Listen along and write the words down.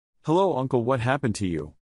Hello uncle, what happened to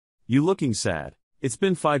you? You looking sad. It's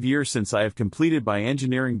been 5 years since I have completed my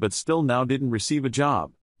engineering but still now didn't receive a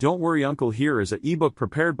job. Don't worry uncle, here is a ebook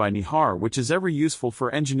prepared by Nihar which is ever useful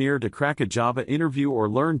for engineer to crack a Java interview or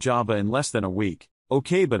learn Java in less than a week.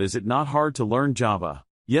 Okay, but is it not hard to learn Java?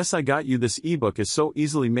 Yes, I got you. This ebook is so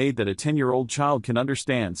easily made that a 10-year-old child can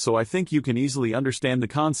understand, so I think you can easily understand the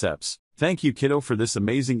concepts. Thank you kiddo for this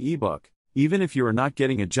amazing ebook. Even if you are not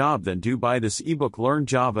getting a job, then do buy this ebook, learn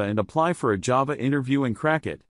Java and apply for a Java interview and crack it.